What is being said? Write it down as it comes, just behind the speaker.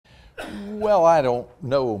Well, I don't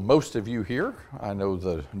know most of you here. I know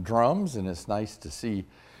the drums, and it's nice to see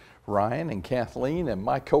Ryan and Kathleen and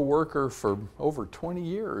my coworker for over 20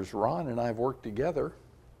 years. Ron and I have worked together.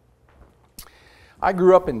 I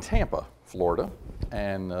grew up in Tampa, Florida,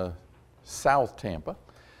 and South Tampa,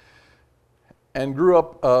 and grew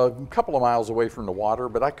up a couple of miles away from the water,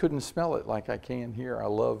 but I couldn't smell it like I can here. I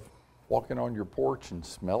love walking on your porch and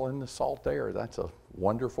smelling the salt air. That's a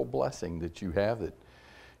wonderful blessing that you have that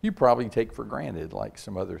you probably take for granted, like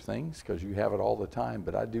some other things, because you have it all the time,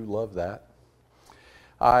 but I do love that.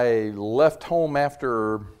 I left home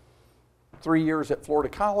after 3 years at Florida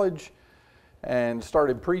College and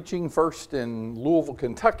started preaching first in Louisville,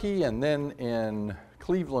 Kentucky, and then in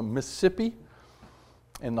Cleveland, Mississippi,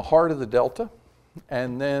 in the heart of the Delta.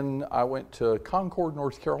 And then I went to Concord,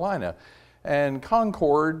 North Carolina. And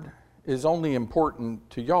Concord is only important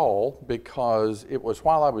to y'all because it was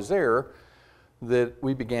while I was there that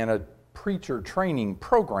we began a preacher training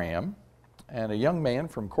program, and a young man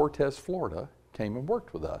from Cortez, Florida came and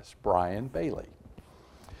worked with us, Brian Bailey.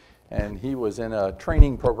 And he was in a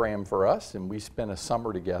training program for us, and we spent a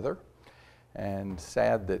summer together. And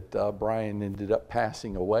sad that Brian ended up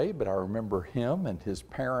passing away, but I remember him and his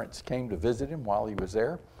parents came to visit him while he was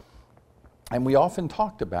there. And we often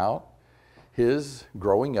talked about his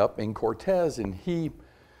growing up in Cortez, and he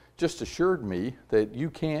just assured me that you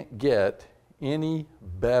can't get any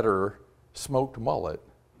better smoked mullet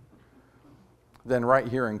than right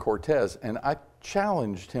here in Cortez. And I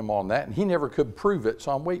challenged him on that, and he never could prove it,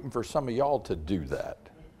 so I'm waiting for some of y'all to do that.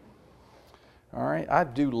 All right, I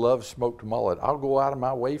do love smoked mullet. I'll go out of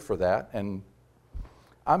my way for that, and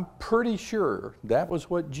I'm pretty sure that was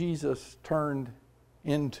what Jesus turned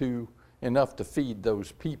into enough to feed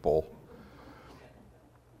those people,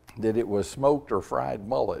 that it was smoked or fried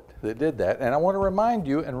mullet that did that. And I want to remind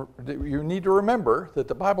you, and you need to remember, that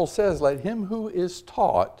the Bible says, let him who is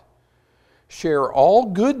taught share all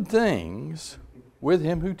good things with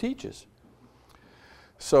him who teaches.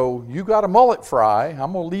 So you got a mullet fry,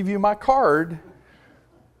 I'm going to leave you my card,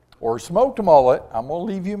 or smoked mullet, I'm going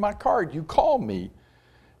to leave you my card. You call me,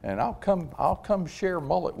 and I'll come share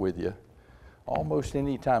mullet with you almost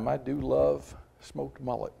any time. I do love smoked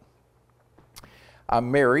mullet.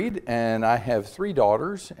 I'm married, and I have 3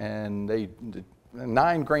 daughters and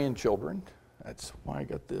 9 grandchildren. That's why I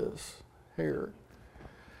got this hair.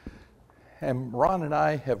 And Ron and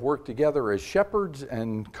I have worked together as shepherds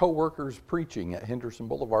and co-workers preaching at Henderson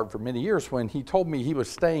Boulevard for many years. When he told me he was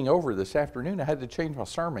staying over this afternoon, I had to change my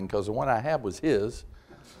sermon because the one I had was his.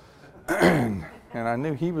 And I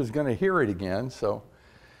knew he was going to hear it again, so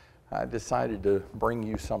I decided to bring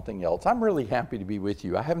you something else. I'm really happy to be with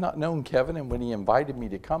you. I have not known Kevin, and when he invited me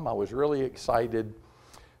to come, I was really excited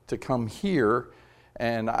to come here.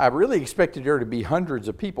 And I really expected there to be hundreds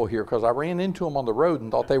of people here because I ran into them on the road and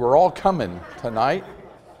thought they were all coming tonight.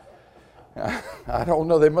 I don't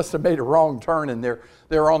know, they must have made a wrong turn, and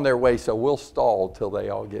they're on their way, so we'll stall till they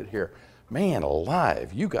all get here. Man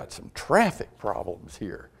alive, you got some traffic problems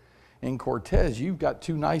here. In Cortez, you've got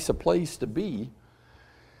too nice a place to be.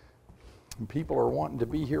 And people are wanting to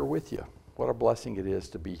be here with you. What a blessing it is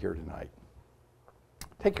to be here tonight.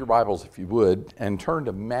 Take your Bibles, if you would, and turn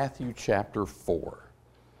to Matthew chapter 4.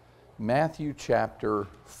 Matthew chapter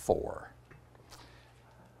 4.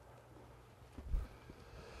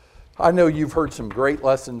 I know you've heard some great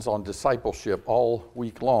lessons on discipleship all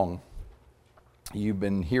week long. You've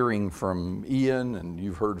been hearing from Ian, and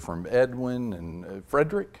you've heard from Edwin and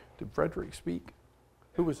Frederick. Did Frederick speak?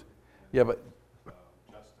 Who was? Yeah, but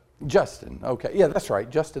Justin. Okay, yeah, that's right.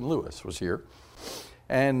 Justin Lewis was here.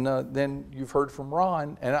 And then you've heard from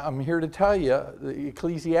Ron, and I'm here to tell you, the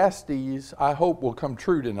Ecclesiastes, I hope, will come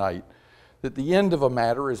true tonight, that the end of a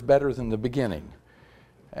matter is better than the beginning.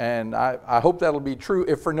 And I hope that'll be true.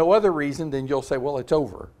 If for no other reason, then you'll say, well, it's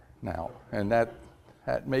over now, and that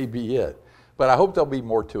may be it. But I hope there'll be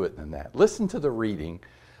more to it than that. Listen to the reading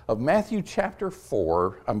of Matthew chapter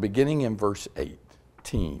 4. I'm beginning in verse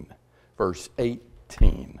 18. Verse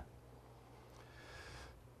 18.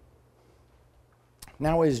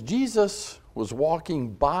 Now, as Jesus was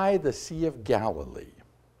walking by the Sea of Galilee,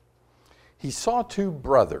 he saw 2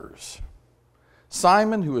 brothers,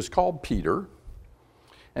 Simon, who is called Peter,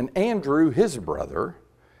 and Andrew, his brother,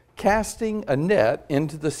 casting a net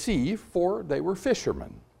into the sea, for they were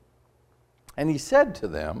fishermen. And he said to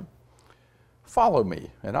them, "Follow me,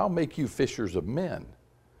 and I'll make you fishers of men."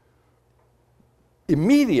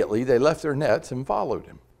 Immediately they left their nets and followed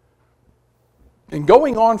him. And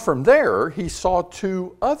going on from there, he saw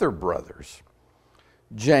 2 other brothers,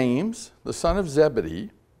 James, the son of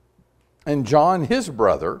Zebedee, and John, his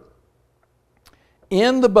brother,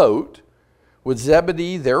 in the boat, with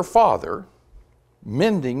Zebedee, their father,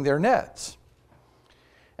 mending their nets.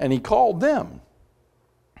 And he called them.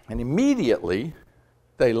 And immediately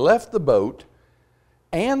they left the boat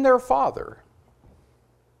and their father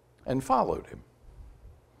and followed him.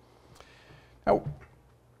 Now,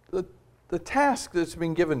 the task that's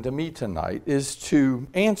been given to me tonight is to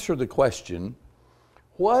answer the question,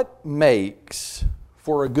 what makes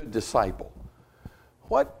for a good disciple?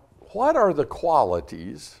 What are the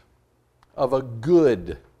qualities of a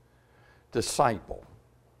good disciple?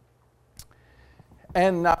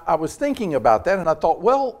 And I was thinking about that, and I thought,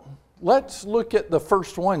 well, let's look at the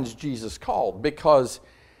first ones Jesus called, because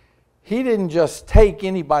he didn't just take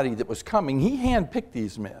anybody that was coming. He handpicked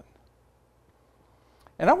these men.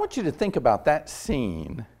 And I want you to think about that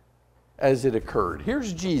scene as it occurred.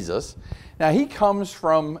 Here's Jesus. Now, he comes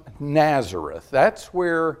from Nazareth. That's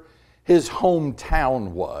where his hometown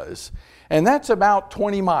was. And that's about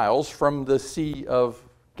 20 miles from the Sea of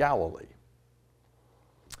Galilee.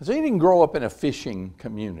 So he didn't grow up in a fishing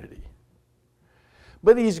community.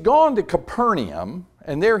 But he's gone to Capernaum,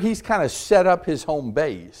 and there he's kind of set up his home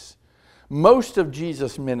base. Most of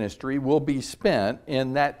Jesus' ministry will be spent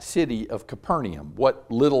in that city of Capernaum, what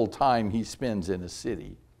little time he spends in a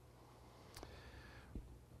city.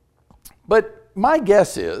 But my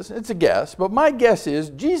guess is, it's a guess, but my guess is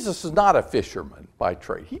Jesus is not a fisherman by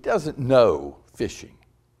trade. He doesn't know fishing.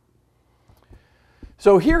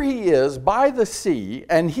 So here he is by the sea,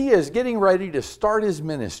 and he is getting ready to start his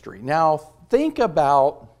ministry. Now, think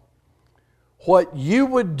about what you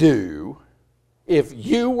would do if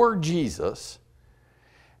you were Jesus,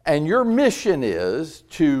 and your mission is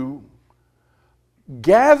to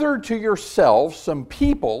gather to yourself some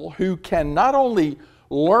people who can not only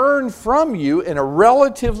learn from you in a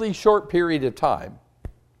relatively short period of time,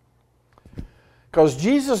 because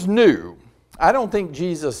Jesus knew, I don't think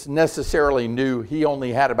Jesus necessarily knew he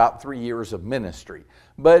only had about 3 years of ministry,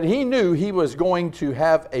 but he knew he was going to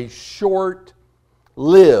have a short-lived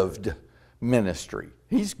ministry.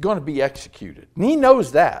 He's going to be executed. And he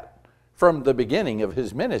knows that from the beginning of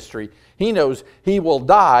his ministry. He knows he will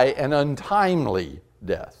die an untimely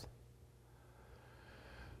death.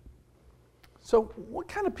 So what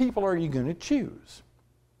kind of people are you going to choose?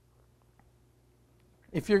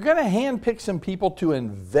 If you're going to handpick some people to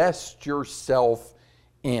invest yourself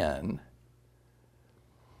in,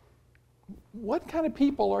 what kind of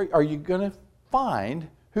people are you going to find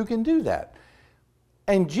who can do that?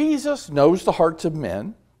 And Jesus knows the hearts of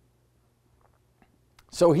men,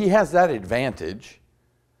 so he has that advantage.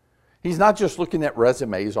 He's not just looking at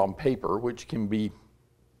resumes on paper, which can be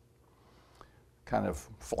kind of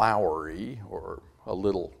flowery or a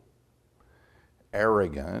little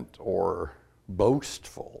arrogant or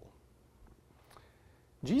boastful.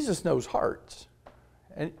 Jesus knows hearts,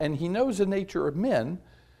 and he knows the nature of men,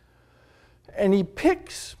 and he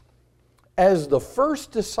picks as the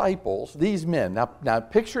first disciples these men. Now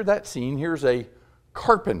picture that scene. Here's a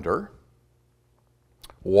carpenter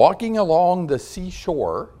walking along the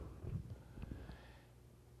seashore,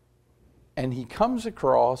 and he comes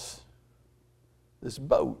across this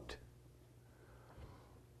boat,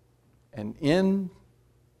 and in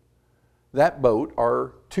that boat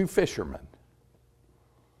are two fishermen,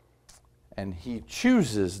 and he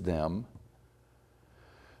chooses them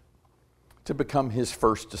to become his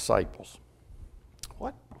first disciples.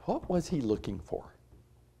 What was he looking for?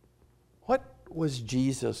 What was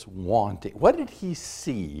Jesus wanting? What did he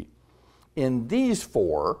see in these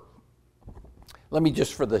four? Let me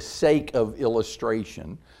just, for the sake of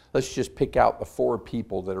illustration, let's just pick out the four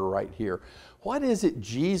people that are right here. What is it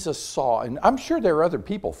Jesus saw? And I'm sure there are other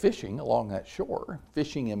people fishing along that shore,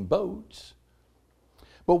 fishing in boats.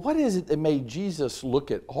 But what is it that made Jesus look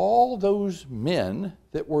at all those men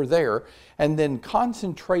that were there and then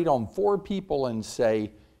concentrate on four people and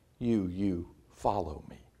say, you follow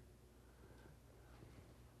me?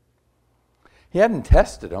 He hadn't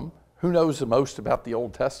tested them. Who knows the most about the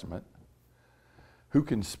Old Testament? Who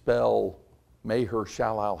can spell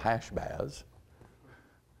Maher-Shalal-Hashbaz?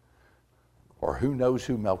 Or who knows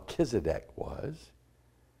who Melchizedek was?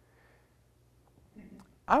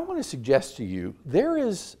 I want to suggest to you, there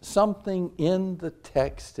is something in the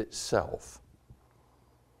text itself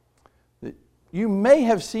that you may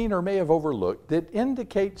have seen or may have overlooked that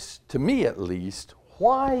indicates, to me at least,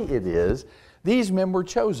 why it is these men were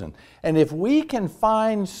chosen. And if we can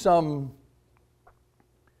find some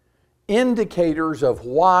indicators of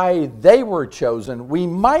why they were chosen, we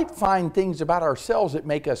might find things about ourselves that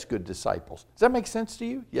make us good disciples. Does that make sense to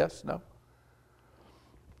you? Yes? No?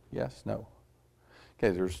 Yes? No? Okay,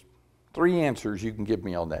 there's three answers you can give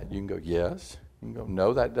me on that. You can go yes, You can go,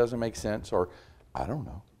 no, that doesn't make sense, or I don't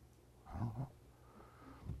know. I don't know.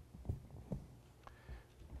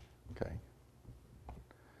 Okay.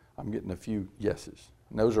 I'm getting a few yeses.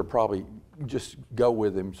 And those are probably, just go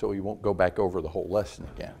with him so he won't go back over the whole lesson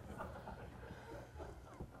again.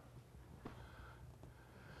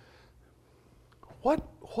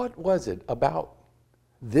 What was it about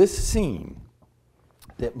this scene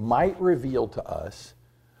that might reveal to us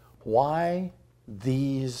why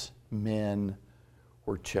these men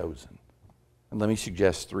were chosen? And let me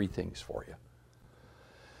suggest three things for you.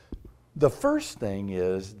 The first thing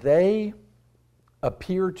is they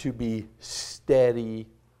appear to be steady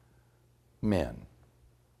men.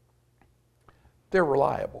 They're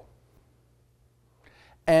reliable.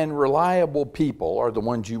 And reliable people are the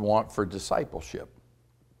ones you want for discipleship.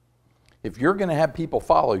 If you're going to have people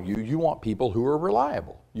follow you, you want people who are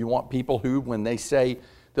reliable. You want people who, when they say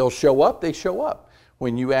they'll show up, they show up.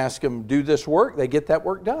 When you ask them to do this work, they get that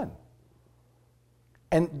work done.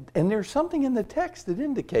 And there's something in the text that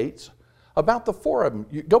indicates about the four of them.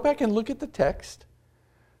 You go back and look at the text.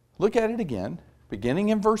 Look at it again, beginning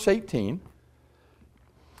in verse 18.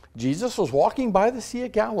 Jesus was walking by the Sea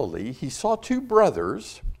of Galilee. He saw two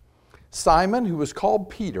brothers, Simon, who was called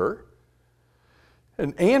Peter,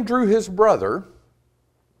 and Andrew, his brother.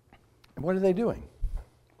 And what are they doing?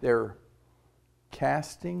 They're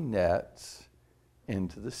casting nets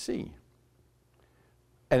into the sea.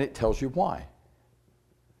 And it tells you why.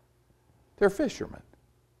 They're fishermen.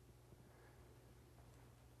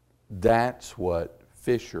 That's what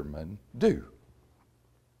fishermen do.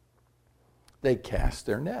 They cast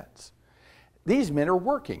their nets. These men are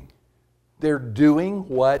working. They're doing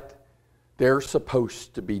what they're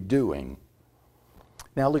supposed to be doing.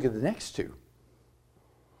 Now look at the next two.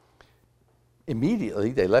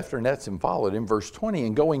 Immediately they left their nets and followed him. Verse 20,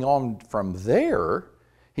 and going on from there,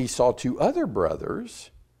 he saw two other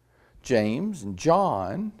brothers, James and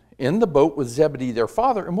John, in the boat with Zebedee their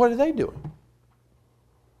father. And what are they doing?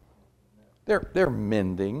 They're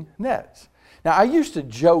mending nets. Now, I used to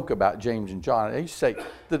joke about James and John. I used to say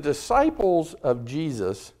the disciples of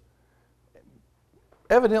Jesus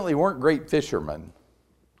evidently weren't great fishermen,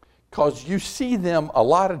 because you see them a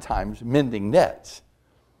lot of times mending nets.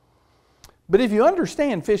 But if you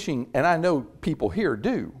understand fishing, and I know people here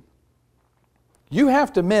do, you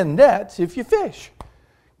have to mend nets if you fish,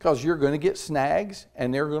 because you're going to get snags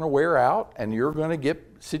and they're going to wear out, and you're going to get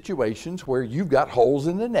situations where you've got holes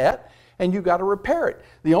in the net and you've got to repair it.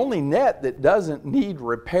 The only net that doesn't need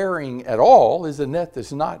repairing at all is a net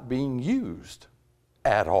that's not being used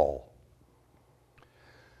at all.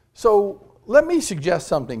 So let me suggest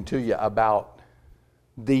something to you about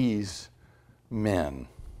these men.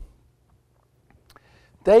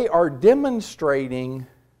 They are demonstrating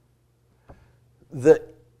the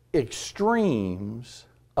extremes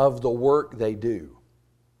of the work they do.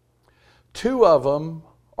 Two of them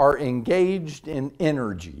are engaged in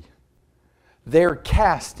energy. They're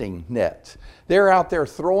casting nets. They're out there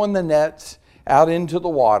throwing the nets out into the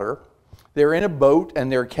water. They're in a boat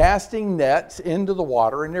and they're casting nets into the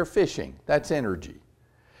water and they're fishing. That's energy.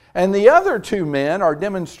 And the other two men are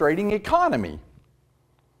demonstrating economy.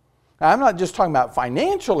 Now, I'm not just talking about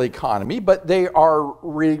financial economy, but they're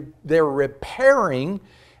repairing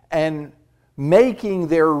and making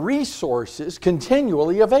their resources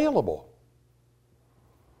continually available.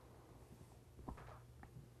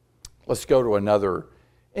 Let's go to another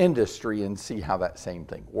industry and see how that same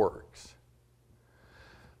thing works.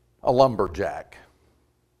 A lumberjack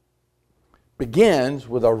begins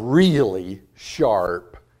with a really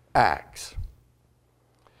sharp axe.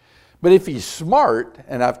 But if he's smart,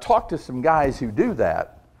 and I've talked to some guys who do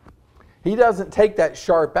that, he doesn't take that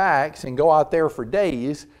sharp axe and go out there for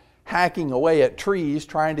days hacking away at trees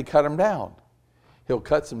trying to cut them down. He'll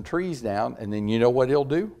cut some trees down, and then you know what he'll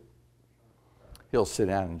do? He'll sit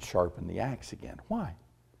down and sharpen the axe again. Why?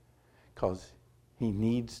 Because he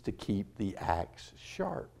needs to keep the axe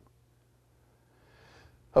sharp.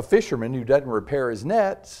 A fisherman who doesn't repair his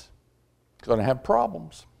nets is going to have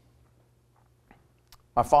problems.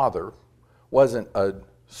 My father wasn't a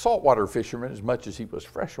saltwater fisherman as much as he was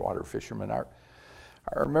freshwater fisherman. I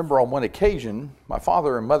remember on one occasion, my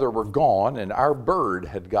father and mother were gone and our bird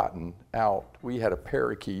had gotten out. We had a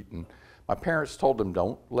parakeet and my parents told him,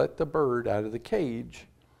 don't let the bird out of the cage.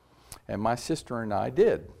 And my sister and I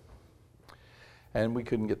did. And we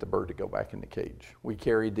couldn't get the bird to go back in the cage. We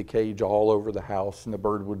carried the cage all over the house and the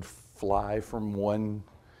bird would fly from one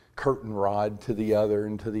curtain rod to the other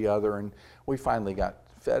and to the other. And we finally got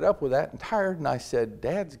fed up with that and tired. And I said,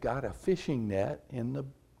 Dad's got a fishing net in the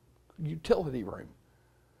utility room.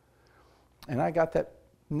 And I got that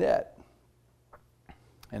net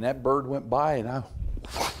And that bird went by and I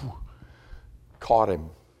caught him.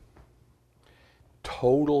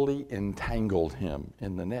 Totally entangled him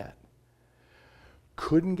in the net.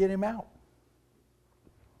 Couldn't get him out.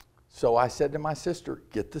 So I said to my sister,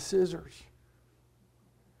 get the scissors.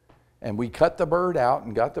 And we cut the bird out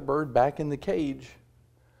and got the bird back in the cage.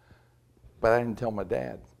 But I didn't tell my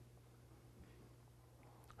dad,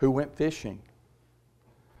 who went fishing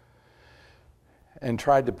and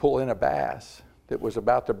tried to pull in a bass that was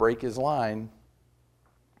about to break his line.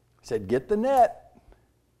 Said, get the net.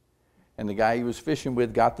 And the guy he was fishing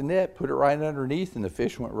with got the net, put it right underneath, and the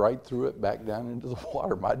fish went right through it back down into the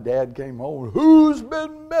water. My dad came home, who's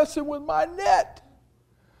been messing with my net?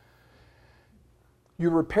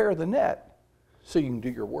 You repair the net so you can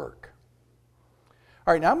do your work.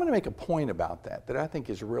 All right, now I'm going to make a point about that I think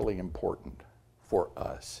is really important for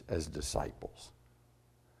us as disciples.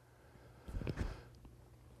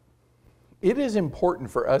 It is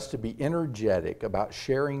important for us to be energetic about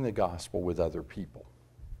sharing the gospel with other people.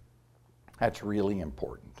 That's really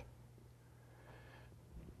important.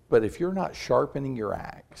 But if you're not sharpening your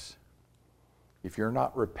axe, if you're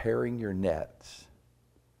not repairing your nets,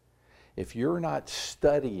 if you're not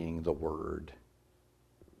studying the Word,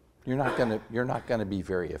 you're not going to be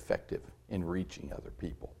very effective in reaching other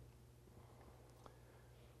people.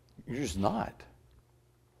 You're just not.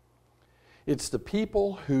 It's the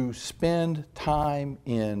people who spend time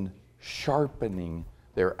in sharpening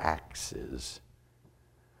their axes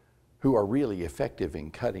who are really effective in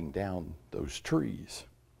cutting down those trees.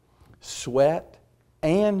 Sweat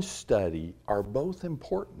and study are both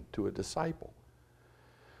important to a disciple.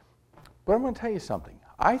 But I'm going to tell you something.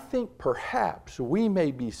 I think perhaps we may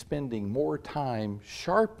be spending more time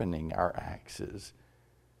sharpening our axes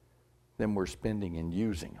than we're spending in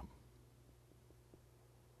using them.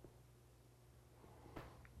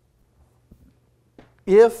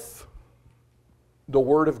 If the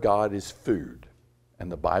Word of God is food,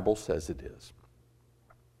 and the Bible says it is,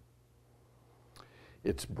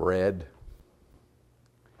 it's bread,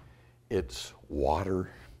 it's water.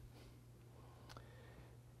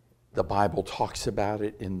 The Bible talks about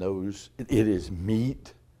it in those, it is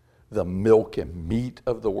meat, the milk and meat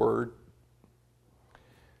of the Word.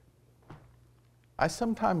 I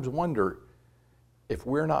sometimes wonder if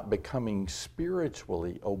we're not becoming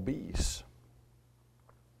spiritually obese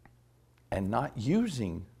and not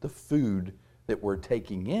using the food that we're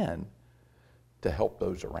taking in to help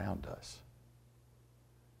those around us.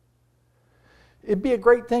 It'd be a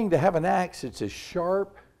great thing to have an axe that's as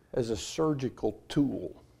sharp as a surgical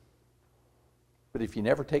tool. But if you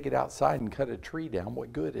never take it outside and cut a tree down,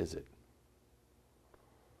 what good is it?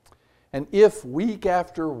 And if week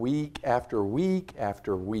after week after week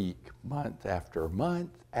after week, month after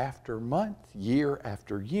month after month, year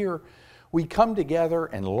after year, we come together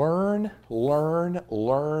and learn,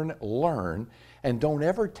 and don't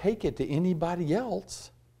ever take it to anybody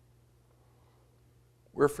else,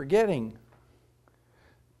 we're forgetting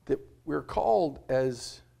that we're called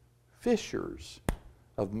as fishers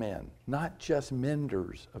of men, not just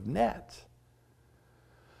menders of nets.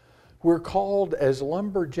 We're called as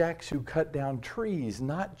lumberjacks who cut down trees,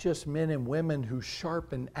 not just men and women who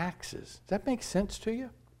sharpen axes. Does that make sense to you?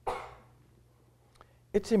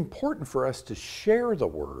 It's important for us to share the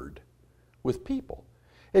Word with people.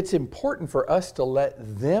 It's important for us to let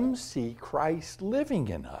them see Christ living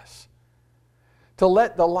in us, to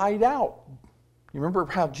let the light out. You remember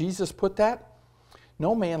how Jesus put that?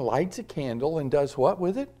 No man lights a candle and does what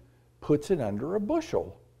with it? Puts it under a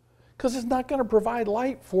bushel. Because it's not going to provide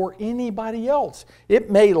light for anybody else.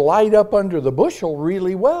 It may light up under the bushel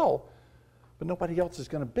really well, but nobody else is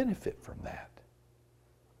going to benefit from that.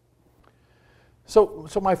 So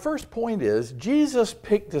my first point is, Jesus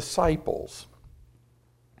picked disciples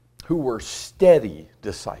who were steady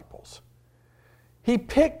disciples. He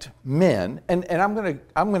picked men, and I'm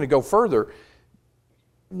going to go further.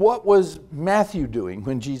 What was Matthew doing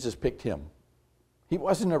when Jesus picked him? He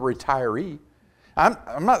wasn't a retiree.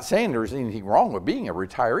 I'm not saying there's anything wrong with being a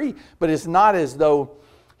retiree, but it's not as though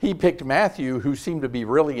he picked Matthew, who seemed to be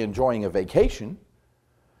really enjoying a vacation.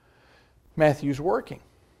 Matthew's working.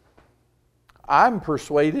 I'm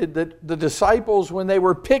persuaded that the disciples, when they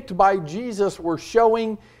were picked by Jesus, were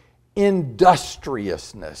showing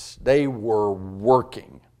industriousness. They were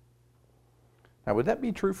working. Now, would that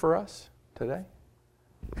be true for us today?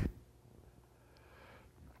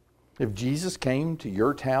 If Jesus came to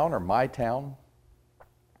your town or my town,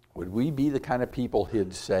 would we be the kind of people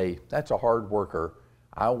he'd say, that's a hard worker,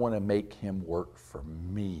 I want to make him work for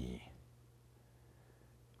me?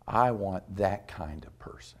 I want that kind of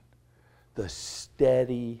person. The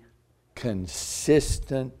steady,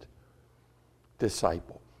 consistent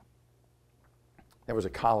disciple. There was a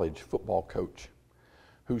college football coach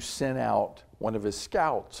who sent out one of his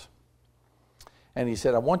scouts. And he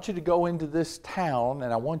said, I want you to go into this town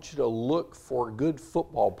and I want you to look for good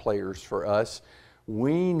football players for us.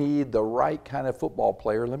 We need the right kind of football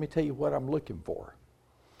player. Let me tell you what I'm looking for.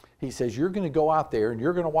 He says, you're going to go out there and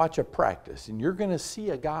you're going to watch a practice and you're going to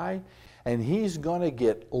see a guy and he's going to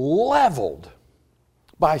get leveled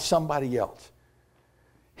by somebody else.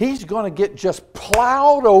 He's going to get just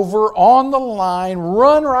plowed over on the line,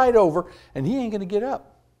 run right over, and he ain't going to get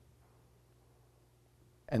up.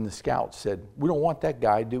 And the scout said, we don't want that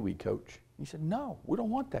guy, do we, Coach? He said, no, we don't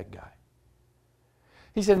want that guy.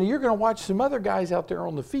 He said, you're going to watch some other guys out there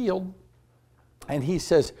on the field, and he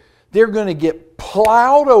says, they're going to get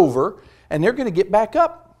plowed over, and they're going to get back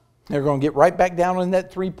up. They're going to get right back down in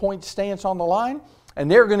that three-point stance on the line, and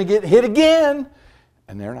they're going to get hit again,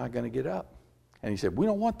 and they're not going to get up. And he said, we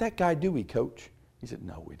don't want that guy, do we, Coach? He said,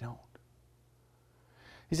 no, we don't.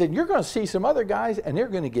 He said, you're going to see some other guys, and they're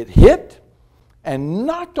going to get hit and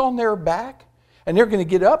knocked on their back, and they're going to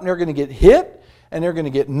get up, and they're going to get hit, and they're going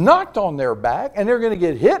to get knocked on their back, and they're going to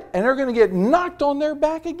get hit, and they're going to get knocked on their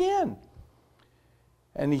back again.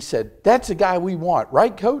 And he said, that's the guy we want,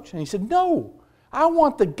 right, Coach? And he said, no, I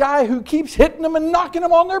want the guy who keeps hitting them and knocking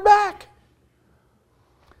them on their back.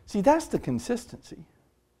 See, that's the consistency.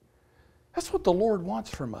 That's what the Lord wants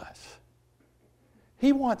from us.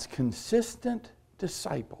 He wants consistent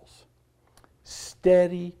disciples,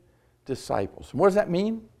 steady disciples. And what does that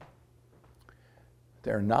mean?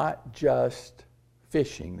 They're not just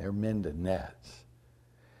fishing, they're mending nets.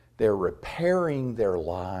 They're repairing their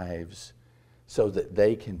lives so that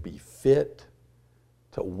they can be fit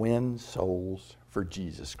to win souls for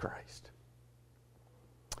Jesus Christ.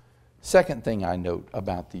 Second thing I note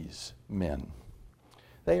about these men,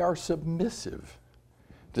 they are submissive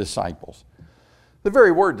disciples. The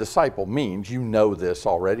very word disciple means, you know this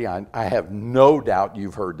already, I have no doubt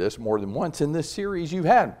you've heard this more than once in this series you've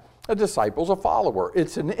had. A disciple's a follower.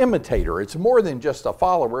 It's an imitator. It's more than just a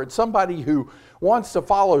follower. It's somebody who wants to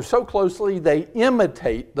follow so closely they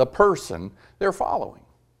imitate the person they're following.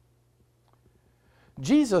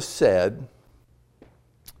 Jesus said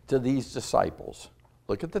to these disciples,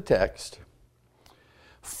 look at the text,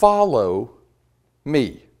 follow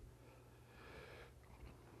me.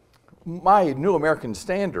 My New American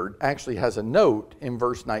Standard actually has a note in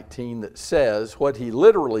verse 19 that says what he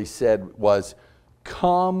literally said was,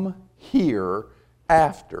 come here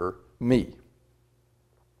after me.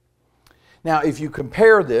 Now, if you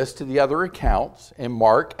compare this to the other accounts in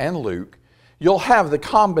Mark and Luke, you'll have the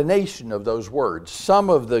combination of those words.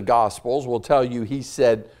 Some of the Gospels will tell you he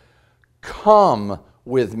said, come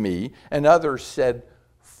with me, and others said,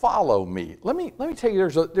 follow me. Let me tell you,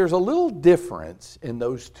 there's a little difference in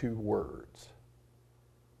those two words.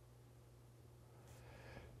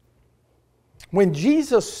 When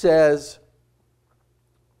Jesus says,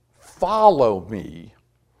 follow me,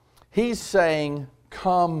 he's saying,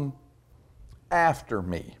 come after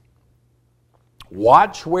me.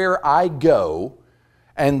 Watch where I go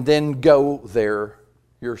and then go there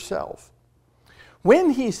yourself. When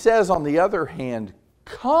he says, on the other hand,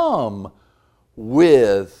 come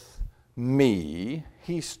with me,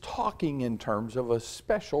 he's talking in terms of a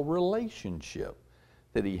special relationship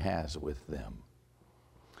that he has with them.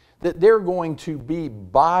 That they're going to be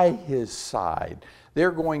by his side.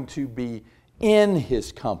 They're going to be in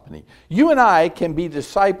his company. You and I can be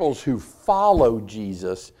disciples who follow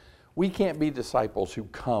Jesus. We can't be disciples who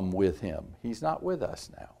come with him. He's not with us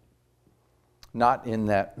now. Not in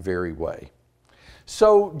that very way.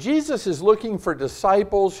 So Jesus is looking for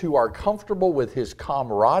disciples who are comfortable with his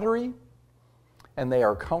camaraderie and they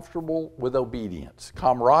are comfortable with obedience.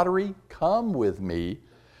 Camaraderie, come with me.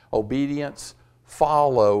 Obedience,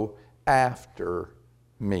 follow after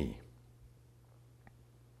me.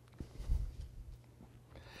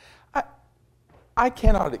 I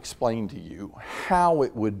cannot explain to you how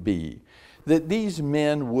it would be that these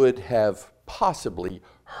men would have possibly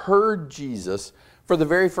heard Jesus for the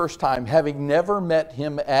very first time, having never met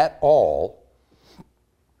him at all.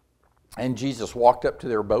 And Jesus walked up to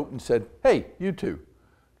their boat and said, hey, you two,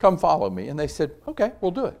 come follow me. And they said, okay,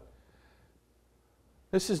 we'll do it.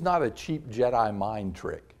 This is not a cheap Jedi mind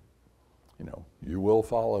trick. You know, you will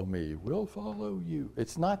follow me, we'll follow you.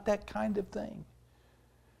 It's not that kind of thing.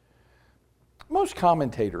 Most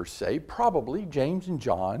commentators say probably James and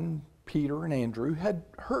John, Peter and Andrew had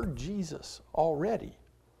heard Jesus already.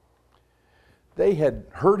 They had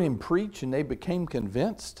heard him preach and they became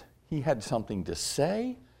convinced he had something to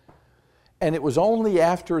say. And it was only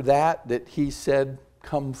after that that he said,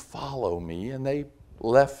 come follow me. And they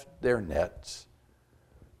left their nets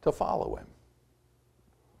to follow him.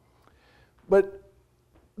 But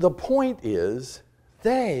the point is,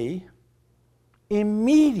 they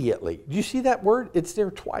immediately, do you see that word? It's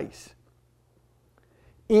there twice.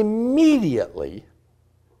 Immediately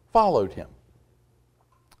followed him.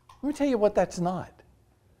 Let me tell you what that's not.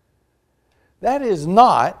 That is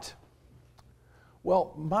not,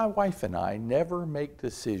 well, my wife and I never make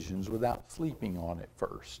decisions without sleeping on it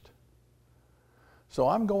first. So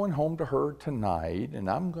I'm going home to her tonight, and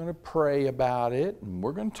I'm going to pray about it, and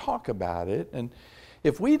we're going to talk about it. And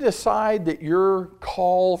if we decide that your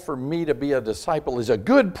call for me to be a disciple is a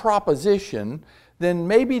good proposition, then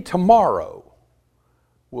maybe tomorrow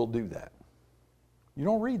we'll do that. You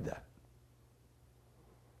don't read that.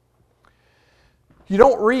 You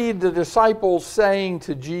don't read the disciples saying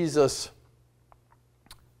to Jesus,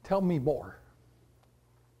 tell me more.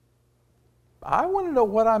 I want to know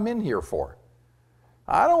what I'm in here for.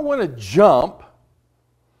 I don't want to jump,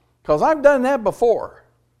 because I've done that before.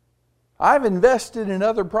 I've invested in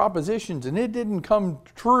other propositions and it didn't come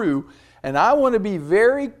true, and I want to be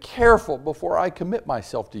very careful before I commit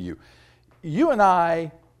myself to you. You and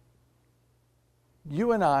I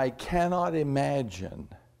cannot imagine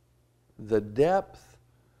the depth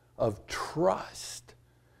of trust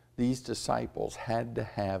these disciples had to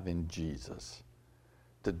have in Jesus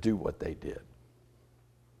to do what they did.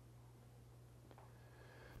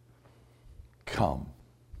 Come,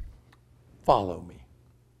 follow me.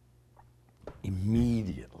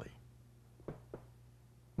 Immediately.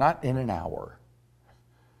 Not in an hour.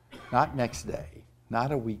 Not next day.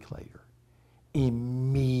 Not a week later.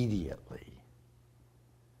 Immediately,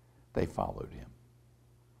 they followed him.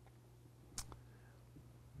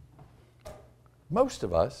 Most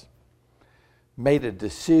of us made a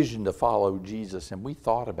decision to follow Jesus, and we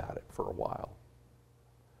thought about it for a while.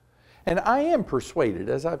 And I am persuaded,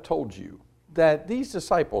 as I've told you, that these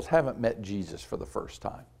disciples haven't met Jesus for the first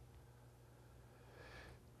time.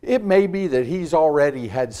 It may be that he's already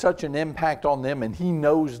had such an impact on them, and he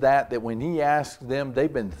knows that when he asks them,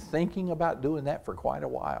 they've been thinking about doing that for quite a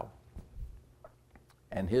while.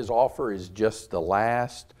 And his offer is just the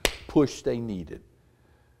last push they needed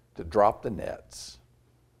to drop the nets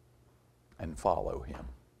and follow him.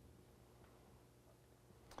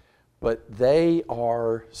 But they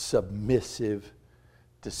are submissive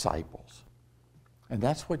disciples. And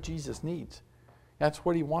that's what Jesus needs. That's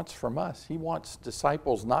what he wants from us. He wants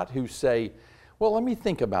disciples not who say, well, let me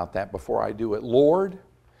think about that before I do it. Lord,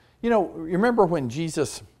 you know, remember when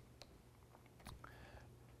Jesus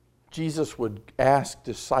would ask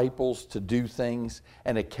disciples to do things,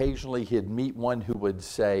 and occasionally he'd meet one who would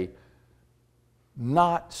say,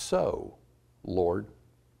 not so, Lord.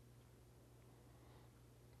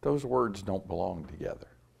 Those words don't belong together.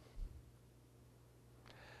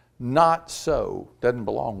 Not so doesn't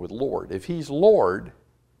belong with Lord. If he's Lord,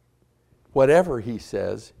 whatever he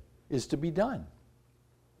says is to be done.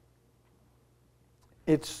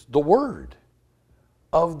 It's the word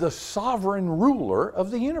of the sovereign ruler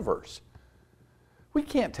of the universe. We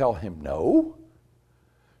can't tell him no.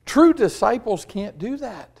 True disciples can't do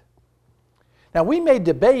that. Now, we may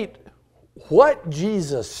debate what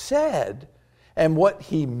Jesus said and what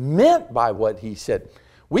he meant by what he said.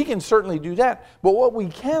 We can certainly do that, but what we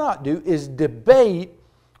cannot do is debate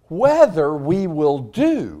whether we will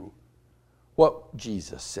do what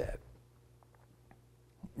Jesus said.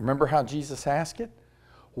 Remember how Jesus asked it?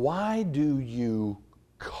 Why do you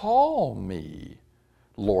call me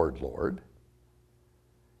Lord, Lord,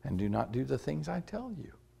 and do not do the things I tell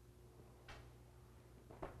you?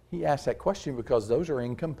 He asked that question because those are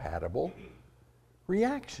incompatible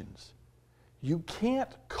reactions. You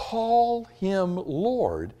can't call him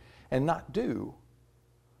Lord and not do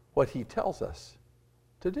what he tells us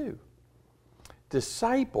to do.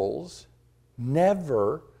 Disciples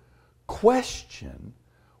never question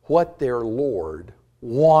what their Lord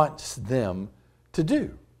wants them to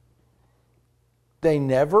do. They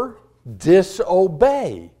never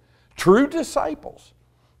disobey. True disciples,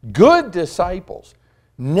 good disciples,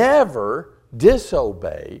 never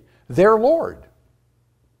disobey their Lord.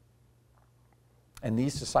 And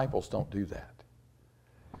these disciples don't do that.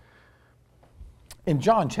 In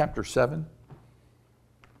John chapter 7,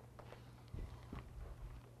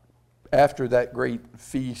 after that great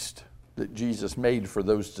feast that Jesus made for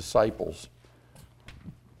those disciples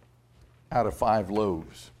out of 5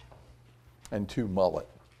 loaves and 2 mullet,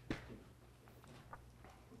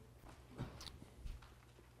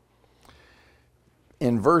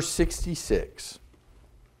 in verse 66,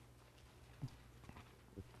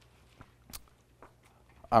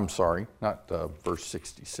 I'm sorry, not verse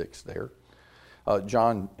 66 there.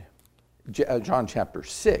 John chapter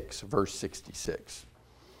 6, verse 66.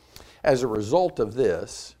 As a result of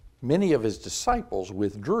this, many of his disciples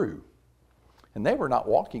withdrew, and they were not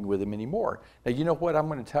walking with him anymore. Now, you know what I'm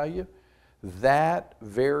going to tell you? That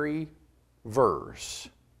very verse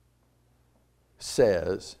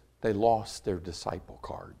says they lost their disciple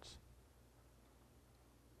cards.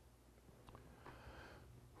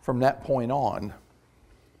 From that point on,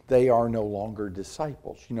 they are no longer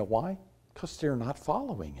disciples. You know why? Because they're not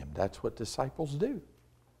following him. That's what disciples do.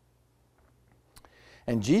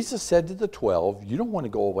 And Jesus said to the 12, you don't want to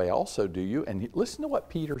go away also, do you? And listen to what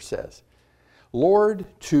Peter says. Lord,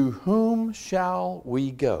 to whom shall we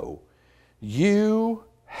go? You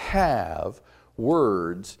have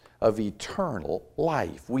words of eternal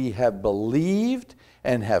life. We have believed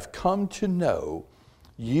and have come to know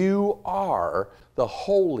you are the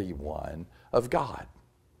Holy One of God.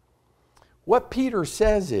 What Peter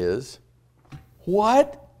says is,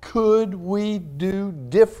 what could we do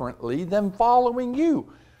differently than following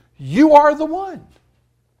you? You are the one.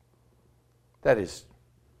 That is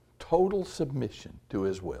total submission to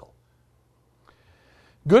his will.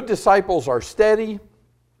 Good disciples are steady.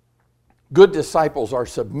 Good disciples are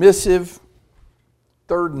submissive.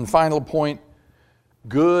 Third and final point,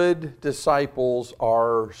 good disciples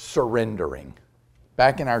are surrendering.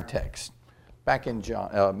 Back in our text, back in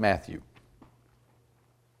Matthew.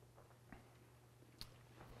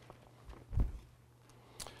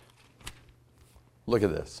 Look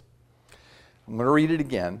at this. I'm going to read it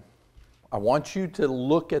again. I want you to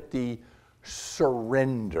look at the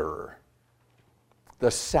surrender, the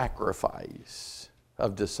sacrifice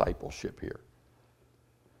of discipleship here.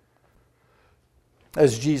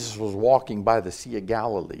 As Jesus was walking by the Sea of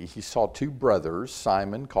Galilee, he saw two brothers,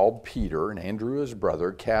 Simon called Peter and Andrew his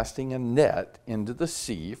brother, casting a net into the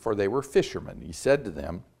sea, for they were fishermen. He said to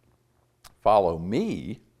them, follow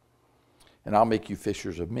me, and I'll make you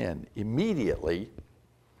fishers of men. Immediately,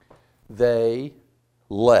 they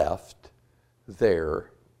left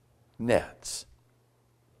their nets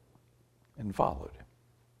and followed him.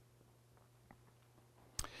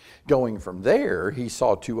 Going from there, he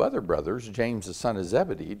saw two other brothers, James the son of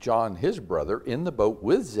Zebedee, John his brother, in the boat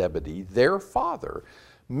with Zebedee, their father,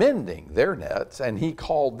 mending their nets, and he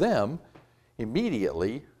called them.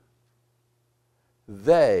 Immediately,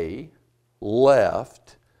 they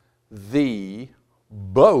left the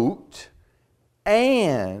boat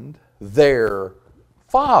and their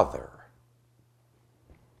father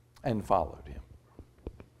and followed him.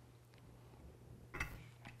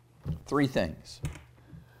 Three things.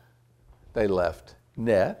 They left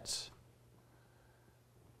nets,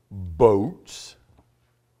 boats,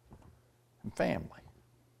 and family.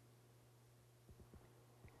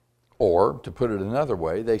 Or, to put it another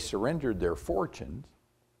way, they surrendered their fortunes,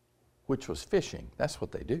 which was fishing. That's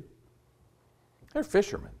what they do. They're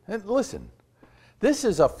fishermen. And listen, this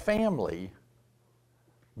is a family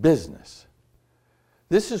business.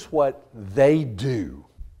 This is what they do.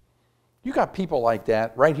 You got people like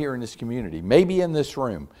that right here in this community, maybe in this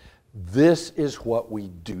room. This is what we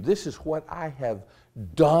do. This is what I have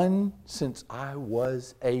done since I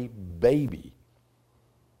was a baby.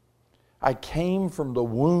 I came from the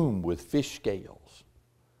womb with fish scales.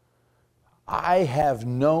 I have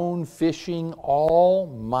known fishing all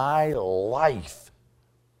my life.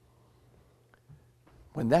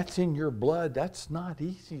 When that's in your blood, that's not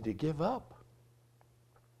easy to give up.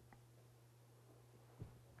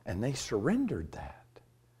 And they surrendered that.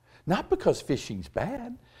 Not because fishing's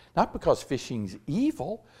bad, not because fishing's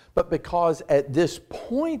evil, but because at this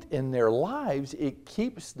point in their lives, it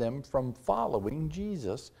keeps them from following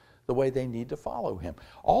Jesus the way they need to follow him.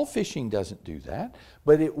 All fishing doesn't do that,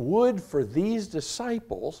 but it would for these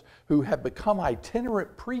disciples who have become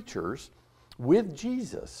itinerant preachers with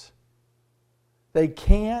Jesus. They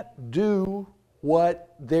can't do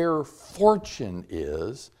what their fortune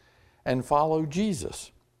is and follow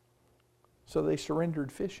Jesus. So they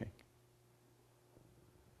surrendered fishing.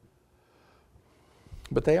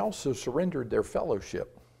 But they also surrendered their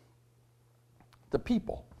fellowship, the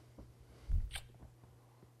people.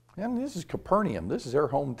 And this is Capernaum. This is their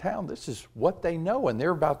hometown. This is what they know. And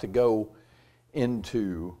they're about to go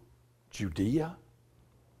into Judea,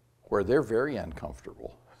 where they're very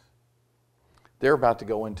uncomfortable. They're about to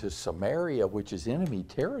go into Samaria, which is enemy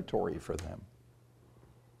territory for them.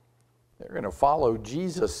 They're going to follow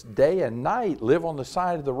Jesus day and night, live on the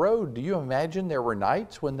side of the road. Do you imagine there were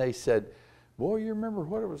nights when they said, boy, you remember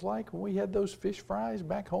what it was like when we had those fish fries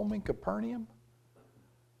back home in Capernaum?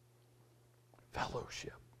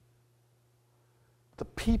 Fellowship. The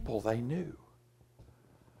people they knew.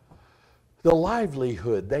 the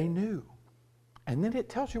livelihood they knew. And then it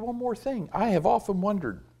tells you one more thing. I have often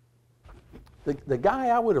wondered, the guy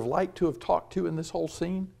I would have liked to have talked to in this whole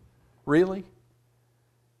scene, really,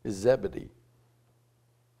 is Zebedee.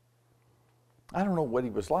 I don't know what he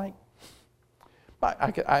was like.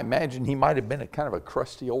 I imagine he might have been a kind of a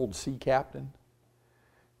crusty old sea captain.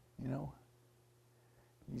 You know,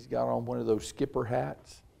 he's got on one of those skipper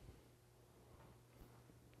hats.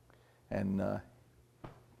 And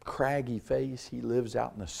craggy face. He lives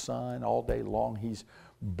out in the sun all day long. He's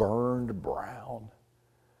burned brown.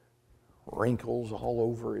 Wrinkles all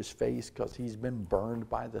over his face because he's been burned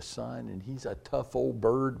by the sun. And he's a tough old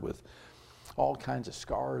bird with all kinds of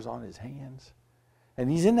scars on his hands. And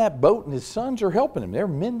he's in that boat and his sons are helping him. They're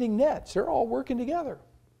mending nets. They're all working together.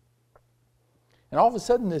 And all of a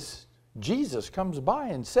sudden this Jesus comes by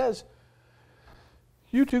and says,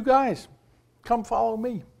 "You two guys, come follow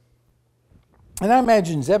me." And I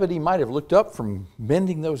imagine Zebedee might have looked up from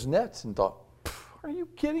mending those nets and thought, "Are you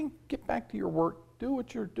kidding? Get back to your work. Do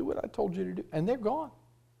what I told you to do." And they're gone.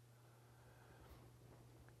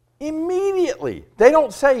 Immediately. They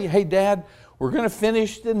don't say, "Hey, Dad, we're going to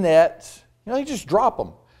finish the nets." You know, they just drop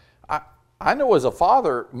them. I know as a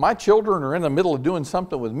father, my children are in the middle of doing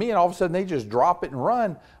something with me and all of a sudden they just drop it and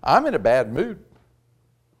run. I'm in a bad mood.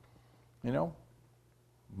 You know,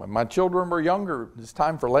 when my children were younger, it's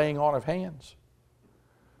time for laying on of hands.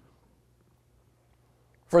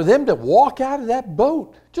 For them to walk out of that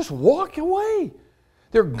boat, just walk away.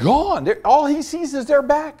 They're gone. All he sees is their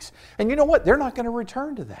backs. And you know what? They're not going to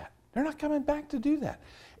return to that. They're not coming back to do that.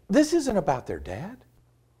 This isn't about their dad.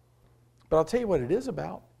 But I'll tell you what it is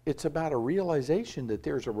about. It's about a realization that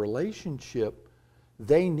there's a relationship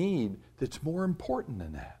they need that's more important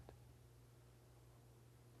than that.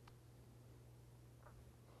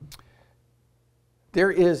 There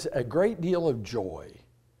is a great deal of joy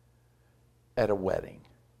at a wedding.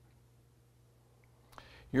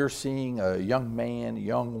 You're seeing a young man, a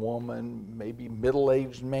young woman, maybe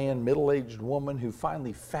middle-aged man, middle-aged woman who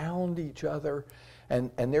finally found each other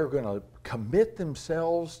and they're going to commit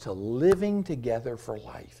themselves to living together for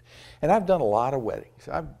life. And I've done a lot of weddings.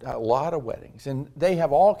 And they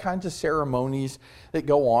have all kinds of ceremonies that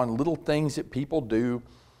go on, little things that people do.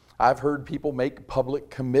 I've heard people make public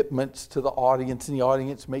commitments to the audience and the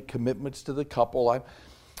audience make commitments to the couple.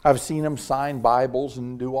 I've seen them sign Bibles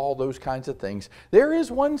and do all those kinds of things. There is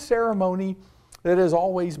one ceremony that has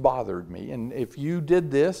always bothered me. And if you did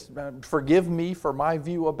this, forgive me for my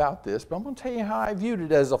view about this, but I'm going to tell you how I viewed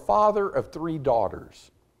it as a father of 3 daughters.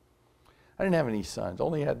 I didn't have any sons,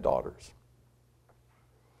 only had daughters.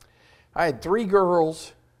 I had 3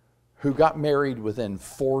 girls who got married within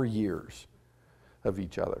 4 years of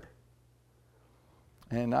each other.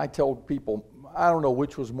 And I told people, I don't know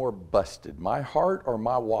which was more busted, my heart or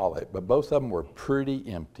my wallet, but both of them were pretty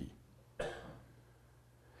empty.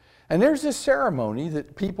 And there's this ceremony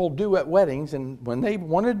that people do at weddings, and when they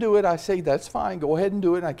want to do it, I say, that's fine, go ahead and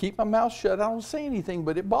do it. And I keep my mouth shut. I don't say anything,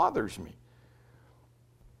 but it bothers me.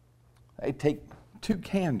 They take 2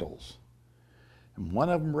 candles, and one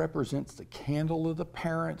of them represents the candle of the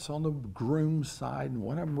parents on the groom's side, and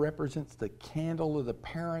one of them represents the candle of the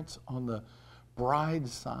parents on the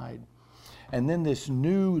bride's side. And then this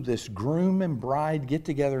groom and bride get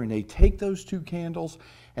together, and they take those 2 candles,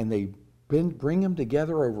 and they bring them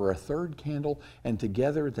together over a 3rd candle, and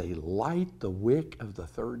together they light the wick of the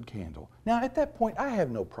 3rd candle. Now, at that point, I have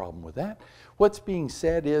no problem with that. What's being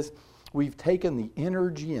said is we've taken the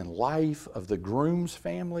energy and life of the groom's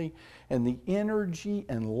family and the energy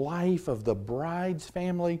and life of the bride's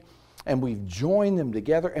family, and we've joined them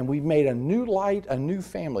together, and we've made a new light, a new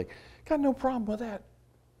family. Got no problem with that.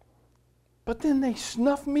 But then they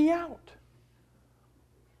snuff me out.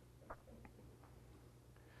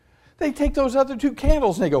 They take those other 2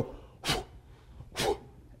 candles and they go,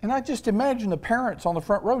 and I just imagine the parents on the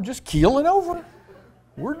front row just keeling over.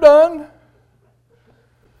 We're done.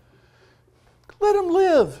 Let them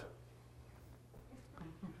live.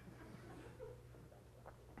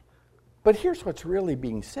 But here's what's really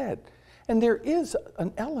being said. And there is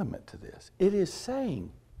an element to this. It is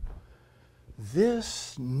saying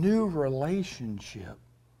this new relationship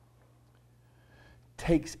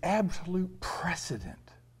takes absolute precedent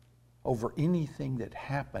over anything that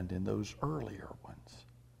happened in those earlier ones.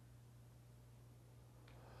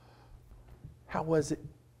 How was it?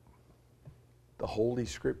 The Holy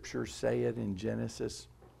Scriptures say it in Genesis,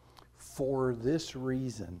 for this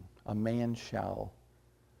reason a man shall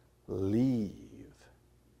leave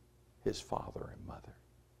his father and mother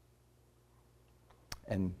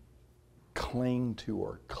and cling to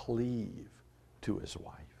or cleave to his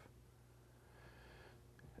wife.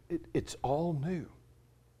 It's all new.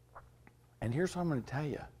 And here's what I'm going to tell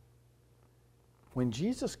you. When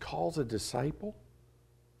Jesus calls a disciple,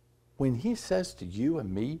 when he says to you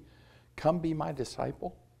and me, come be my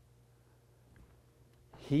disciple,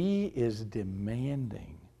 he is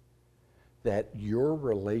demanding that your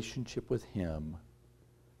relationship with him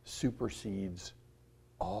supersedes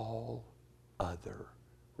all other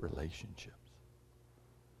relationships.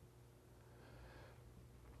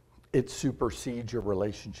 It supersedes your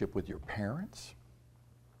relationship with your parents.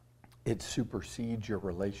 It supersedes your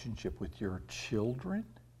relationship with your children.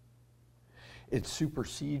 It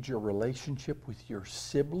supersedes your relationship with your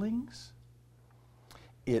siblings.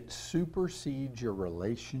 It supersedes your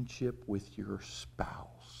relationship with your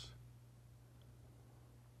spouse.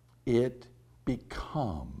 It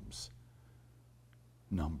becomes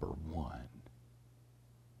number one.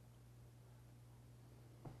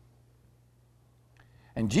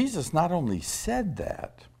 And Jesus not only said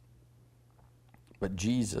that, but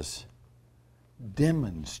Jesus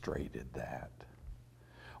demonstrated that.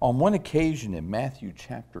 On one occasion in Matthew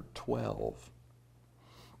chapter 12,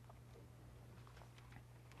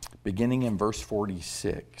 beginning in verse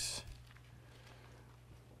 46,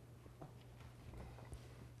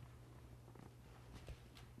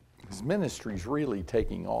 his ministry's really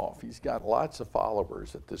taking off. He's got lots of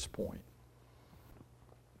followers at this point.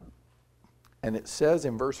 And it says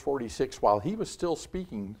in verse 46, while he was still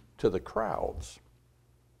speaking to the crowds,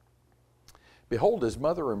 behold, his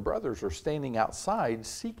mother and brothers are standing outside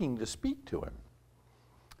seeking to speak to him.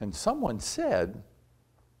 And someone said,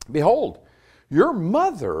 behold, your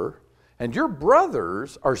mother and your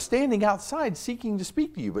brothers are standing outside seeking to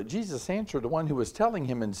speak to you. But Jesus answered the one who was telling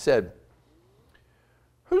him and said,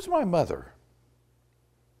 who's my mother?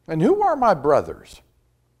 And who are my brothers?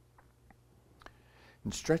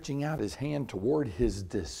 And stretching out his hand toward his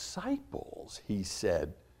disciples, he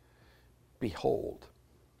said, behold,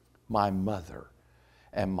 my mother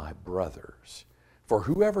and my brothers. For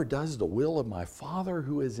whoever does the will of my Father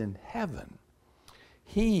who is in heaven,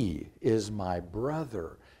 he is my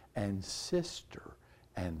brother and sister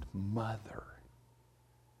and mother.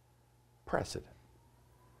 Precedent.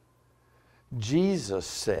 Jesus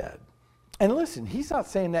said, and listen, he's not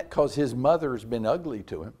saying that because his mother's been ugly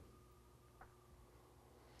to him.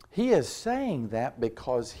 He is saying that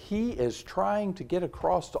because he is trying to get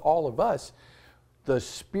across to all of us the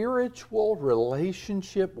spiritual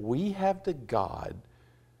relationship we have to God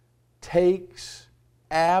takes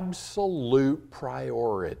absolute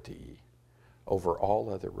priority over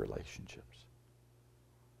all other relationships.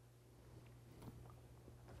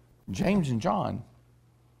 James and John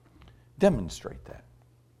demonstrate that.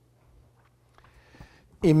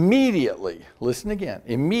 Immediately, listen again,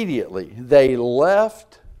 immediately they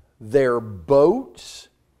left their boats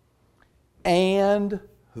and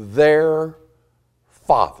their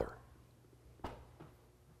father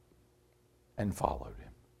and followed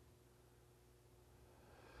him.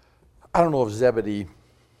 I don't know if Zebedee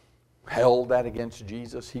held that against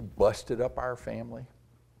Jesus. He busted up our family.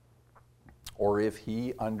 Or if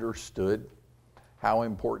he understood how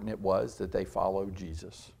important it was that they followed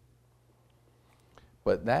Jesus.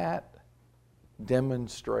 But that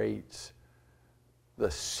demonstrates the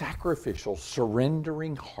sacrificial,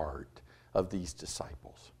 surrendering heart of these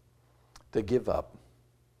disciples to give up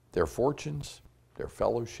their fortunes, their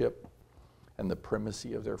fellowship, and the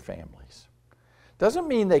primacy of their families. Doesn't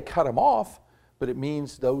mean they cut them off, but it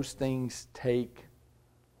means those things take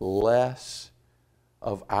less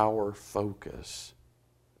of our focus,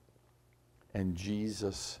 and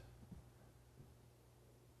Jesus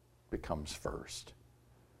becomes first.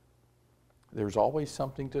 There's always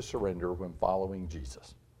something to surrender when following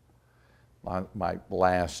Jesus. My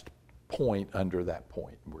last point under that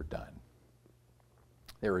point, we're done.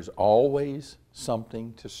 There is always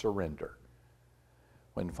something to surrender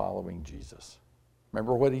when following Jesus.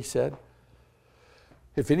 Remember what he said?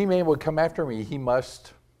 If any man would come after me, he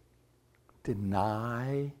must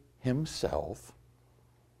deny himself,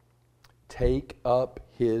 take up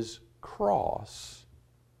his cross,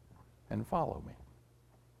 and follow me.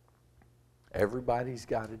 Everybody's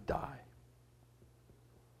got to die.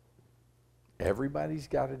 Everybody's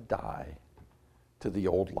got to die to the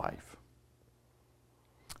old life.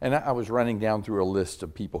 And I was running down through a list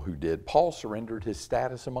of people who did. Paul surrendered his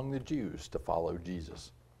status among the Jews to follow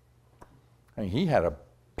Jesus. I mean, he had a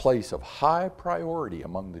place of high priority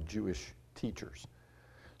among the Jewish teachers.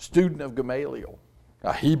 Student of Gamaliel,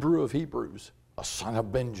 a Hebrew of Hebrews, a son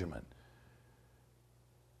of Benjamin,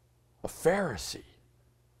 a Pharisee,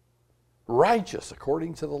 righteous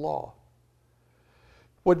according to the law.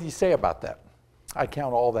 What do you say about that? I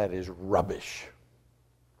count all that as rubbish.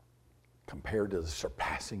 compared to the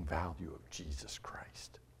surpassing value of Jesus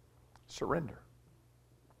Christ. Surrender.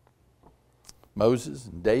 Moses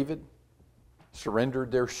and David surrendered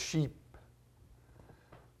their sheep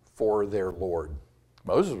for their Lord.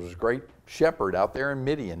 Moses was a great shepherd out there in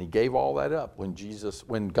Midian. He gave all that up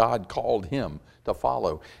when God called him to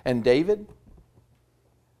follow. And David,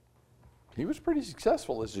 he was pretty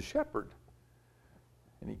successful as a shepherd.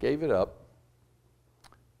 And he gave it up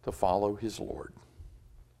to follow his Lord.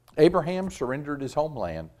 Abraham surrendered his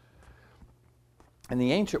homeland. In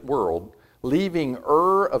the ancient world, leaving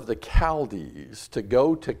Ur of the Chaldees to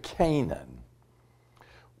go to Canaan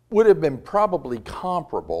would have been probably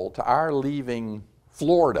comparable to our leaving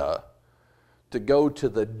Florida to go to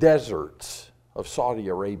the deserts of Saudi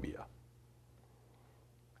Arabia.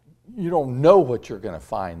 You don't know what you're going to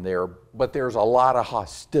find there, but there's a lot of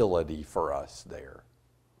hostility for us there.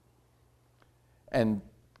 And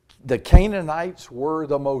the Canaanites were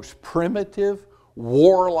the most primitive,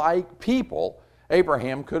 warlike people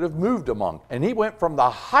Abraham could have moved among. And he went from the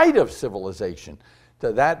height of civilization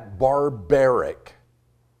to that barbaric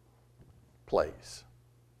place.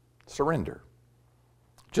 Surrender.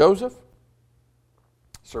 Joseph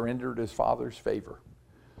surrendered his father's favor.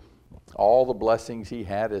 All the blessings he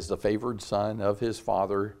had as the favored son of his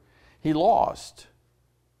father, he lost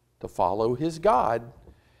to follow his God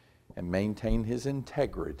and maintain his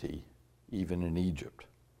integrity even in Egypt.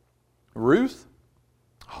 Ruth,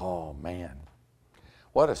 oh man,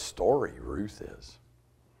 what a story Ruth is.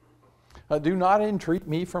 Do not entreat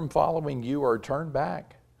me from following you or turn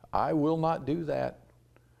back. I will not do that.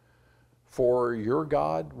 For your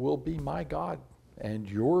God will be my God, and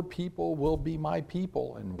your people will be my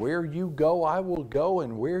people. And where you go, I will go,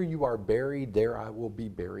 and where you are buried, there I will be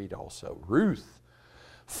buried also. Ruth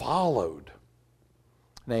followed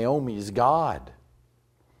Naomi's God,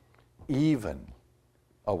 even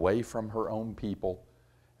away from her own people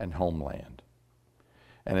and homeland.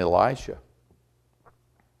 And Elisha,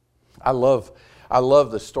 I love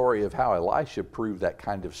the story of how Elisha proved that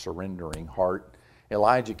kind of surrendering heart.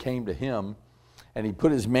 Elijah came to him and he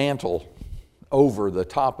put his mantle over the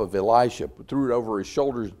top of Elisha, threw it over his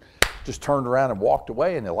shoulders, just turned around and walked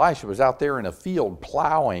away. And Elisha was out there in a field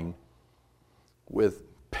plowing with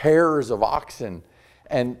pairs of oxen.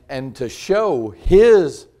 And to show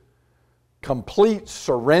his complete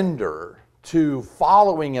surrender to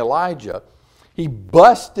following Elijah, he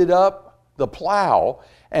busted up the plow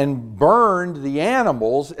and burned the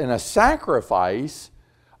animals in a sacrifice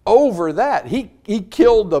over that. He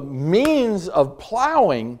killed the means of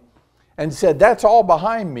plowing and said, that's all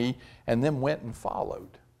behind me, and then went and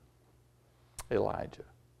followed Elijah.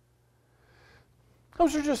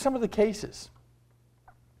 Those are just some of the cases.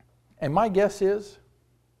 And my guess is,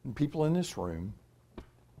 people in this room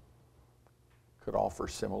could offer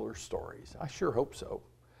similar stories. I sure hope so.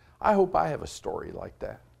 I hope I have a story like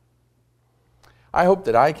that. I hope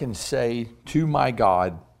that I can say to my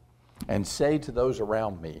God and say to those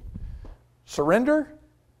around me, surrender?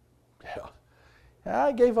 Yeah.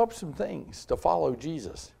 I gave up some things to follow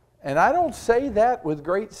Jesus. And I don't say that with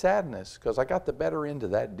great sadness because I got the better end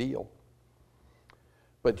of that deal.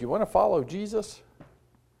 But you want to follow Jesus?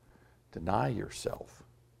 Deny yourself.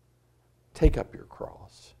 Take up your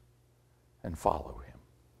cross and follow him.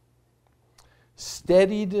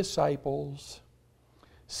 Steady disciples,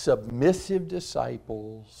 submissive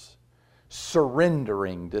disciples,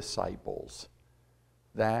 surrendering disciples.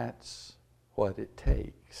 That's what it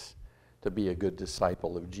takes to be a good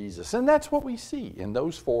disciple of Jesus. And that's what we see in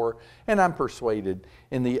those four, and I'm persuaded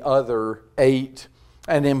in the other 8,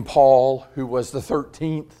 and in Paul, who was the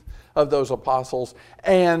 13th of those apostles,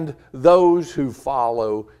 and those who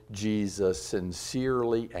follow Jesus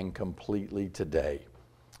sincerely and completely today.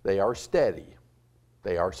 They are steady.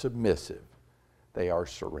 They are submissive. They are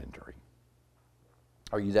surrendering.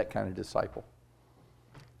 Are you that kind of disciple?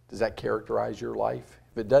 Does that characterize your life?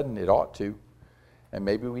 If it doesn't, it ought to. And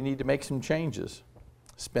maybe we need to make some changes.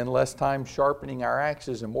 Spend less time sharpening our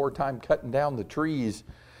axes and more time cutting down the trees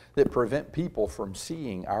that prevent people from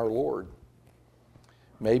seeing our Lord.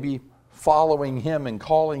 Maybe following him and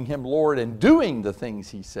calling him Lord and doing the things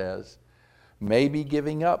he says. Maybe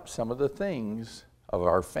giving up some of the things of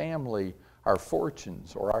our family, our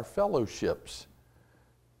fortunes, or our fellowships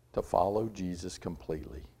to follow Jesus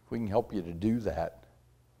completely. If we can help you to do that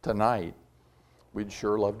tonight, we'd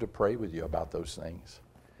sure love to pray with you about those things.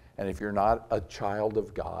 And if you're not a child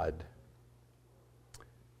of God,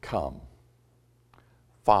 come,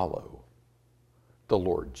 follow the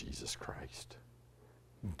Lord Jesus Christ.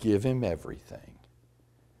 Give him everything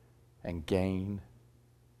and gain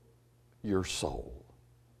your soul.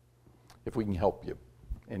 If we can help you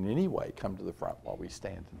in any way, come to the front while we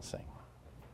stand and sing.